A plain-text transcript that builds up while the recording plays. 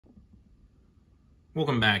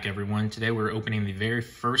Welcome back, everyone. Today we're opening the very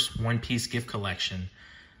first One Piece gift collection.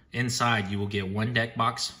 Inside, you will get one deck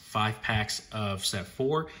box, 5 packs of set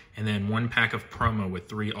 4, and then 1 pack of promo with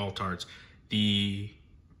 3 alt arts. The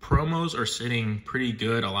promos are sitting pretty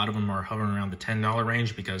good. A lot of them are hovering around the $10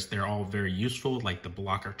 range because they're all very useful, like the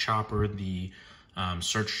Blocker Chopper, the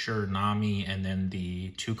Searcher Nami, and then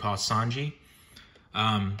the 2-cost Sanji.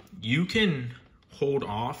 You can hold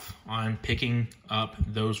off on picking up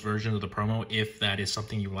those versions of the promo if that is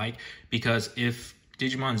something you like, because if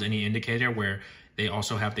Digimon's any indicator, where they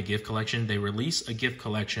also have the gift collection, they release a gift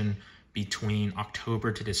collection between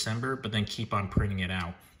October to December, but then keep on printing it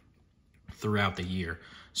out throughout the year.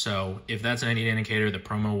 So if that's any indicator, the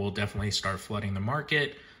promo will definitely start flooding the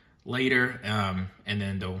market later, and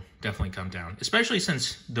then they'll definitely come down, especially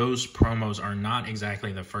since those promos are not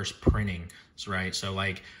exactly the first printings, right? So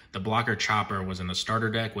like the Blocker Chopper was in the starter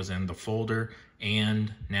deck, was in the folder,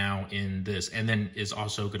 and now in this, and then is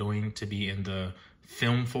also going to be in the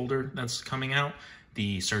film folder that's coming out.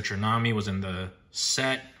 The Searcher Nami was in the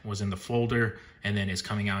set, was in the folder, and then is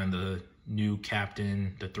coming out in the new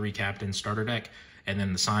captain, the 3 captain starter deck. And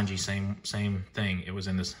then the Sanji, same thing. It was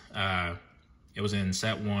in this it was in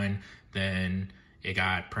set 1, then it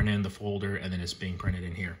got printed in the folder, and then it's being printed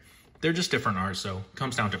in here. They're just different art, so it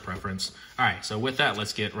comes down to preference. All right, so with that,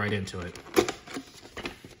 let's get right into it.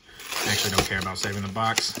 I actually don't care about saving the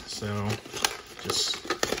box, so just...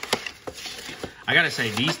 I gotta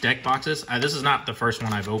say, these deck boxes, this is not the first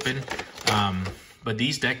one I've opened, but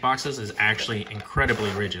these deck boxes is actually incredibly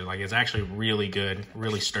rigid. Like, it's actually really good,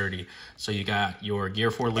 really sturdy. So you got your Gear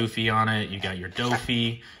 4 Luffy on it, you got your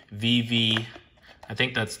Dofi, Vivi. I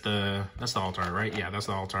think that's the alt art, right? Yeah, that's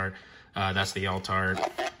the alt art. That's the alt art,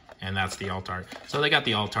 and that's the alt art. So they got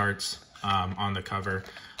the alt arts on the cover.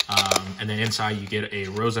 And then inside you get a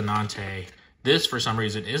Rosinante. This, for some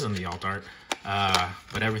reason, isn't the alt art,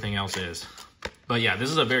 but everything else is. But yeah, this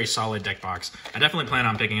is a very solid deck box. I definitely plan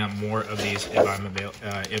on picking up more of these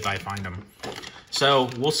if I find them. So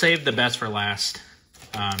we'll save the best for last,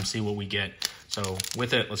 see what we get. So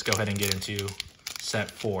with it, let's go ahead and get into set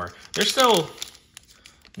 4. There's still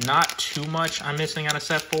not too much I'm missing out of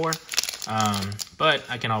set 4, but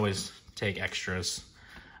I can always take extras.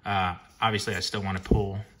 Obviously, I still want to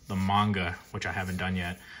pull the manga, which I haven't done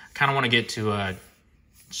yet. I kind of want to get to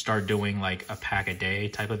start doing like a pack a day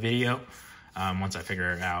type of video once I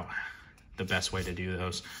figure out the best way to do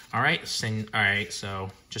those. All right, so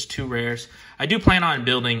just 2 rares. I do plan on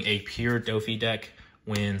building a pure Dofi deck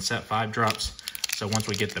when set 5 drops. So once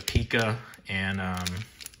we get the Pika and I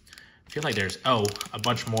feel like there's a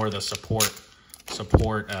bunch more of the support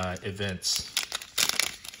events.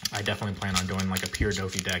 I definitely plan on doing like a pure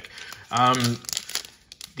Dofi deck.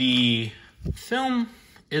 The film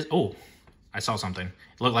is I saw something.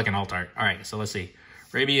 It looked like an alt art. All right, so let's see.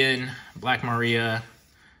 Rabian, Black Maria,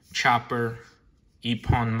 Chopper,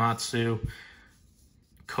 Ippon Matsu,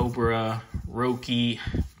 Cobra, Roki,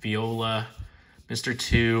 Viola, Mr.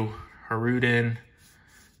 2, Haruden,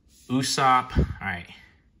 Usopp. All right.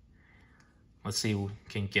 Let's see who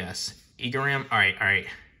can guess. Igaram. All right.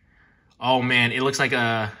 Oh, man. It looks like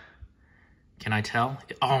a... Can I tell?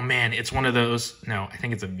 Oh, man. It's one of those... No, I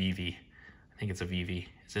think it's a Vivi. Is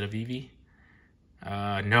it a Vivi?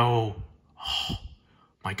 No. Oh,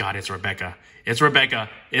 my God. It's Rebecca.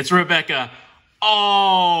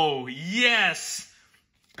 Oh, yes.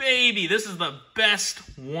 Baby, this is the best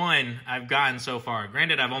one I've gotten so far.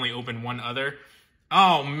 Granted, I've only opened one other.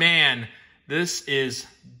 Oh, man. This is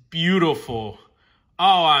beautiful.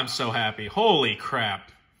 Oh, I'm so happy. Holy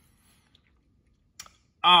crap.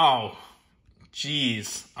 Oh,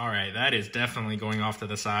 geez. All right, that is definitely going off to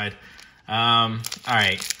the side. All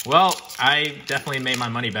right. Well, I definitely made my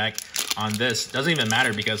money back on this. Doesn't even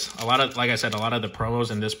matter because like I said, a lot of the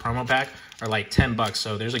promos in this promo pack are like $10.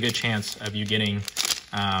 So there's a good chance of you getting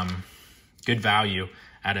good value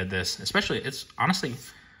out of this. Especially, it's honestly...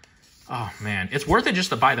 Oh, man. It's worth it just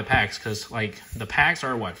to buy the packs because, like, the packs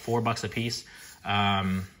are, what, $4 a piece?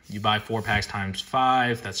 You buy 4 packs times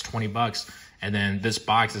 5, that's $20. And then this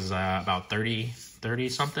box is about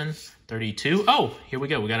 30-something, 32. Oh, here we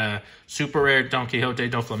go. We got a super rare Don Quixote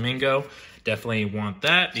do Flamingo. Definitely want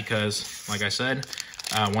that because, like I said,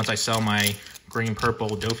 once I sell my green-purple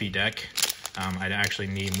Dofi deck, I'd actually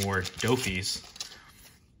need more Dofis.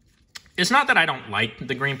 It's not that I don't like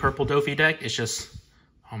the green-purple Dofi deck. It's just...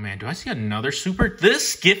 Oh, man, do I see another super?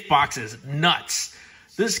 This gift box is nuts.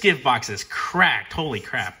 This gift box is cracked. Holy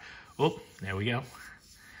crap. Oh, there we go.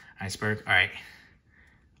 Iceberg. All right.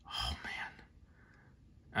 Oh,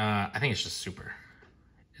 man. I think it's just super.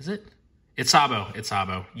 Is it? It's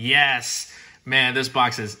Sabo. Yes. Man, this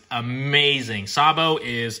box is amazing. Sabo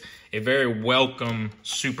is a very welcome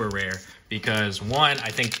super rare because one, I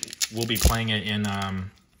think we'll be playing it in,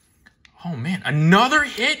 oh man, another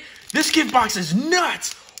hit? This gift box is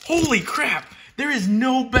nuts. Holy crap. There is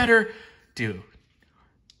no better, dude.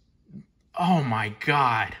 Oh my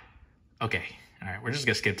God. Okay, all right, we're just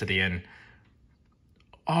gonna skip to the end.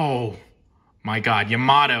 Oh my God,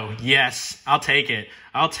 Yamato, yes, I'll take it.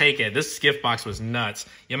 I'll take it. This gift box was nuts.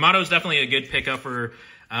 Yamato is definitely a good pickup for,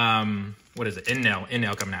 what is it?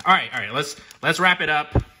 Inel coming out. All right, let's wrap it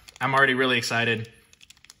up. I'm already really excited.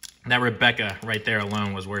 That Rebecca right there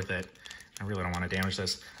alone was worth it. I really don't want to damage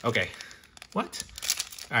this. Okay, what?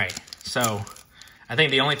 All right, so I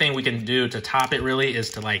think the only thing we can do to top it really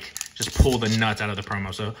is to like just pull the nuts out of the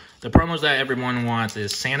promo. So the promos that everyone wants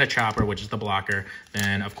is Santa Chopper, which is the blocker.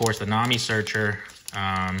 Then, of course, the Nami Searcher.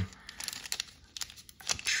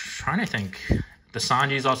 Trying to think. The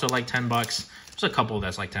Sanji is also like 10 bucks. There's a couple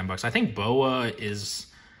that's like 10 bucks. I think Boa is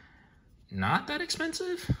not that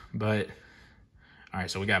expensive, but... All right,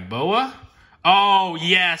 so we got Boa. Oh,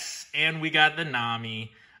 yes, and we got the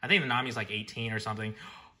Nami. I think the Nami's like 18 or something.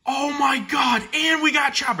 Oh, my God, and we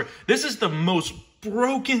got Chopper. This is the most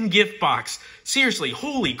broken gift box. Seriously,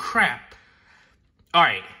 holy crap. All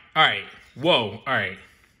right, whoa, all right.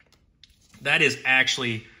 That is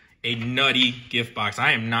actually a nutty gift box.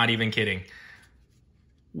 I am not even kidding.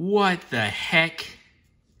 What the heck?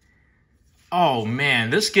 Oh,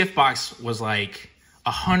 man, this gift box was like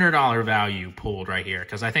 $100 value pulled right here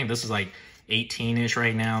because I think this is like 18-ish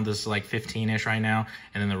right now. This is like 15-ish right now.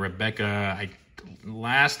 And then the Rebecca,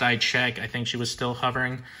 last I checked, I think she was still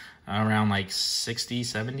hovering around like 60,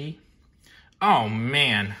 70. Oh,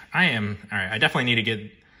 man. All right, I definitely need to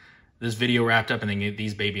get this video wrapped up and then get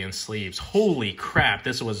these baby in sleeves. Holy crap,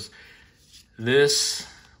 this was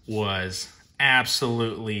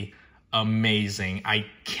absolutely amazing. I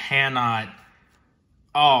cannot,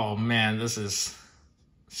 oh man, this is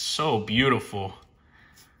so beautiful.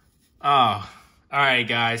 Oh, all right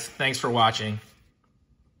guys, thanks for watching.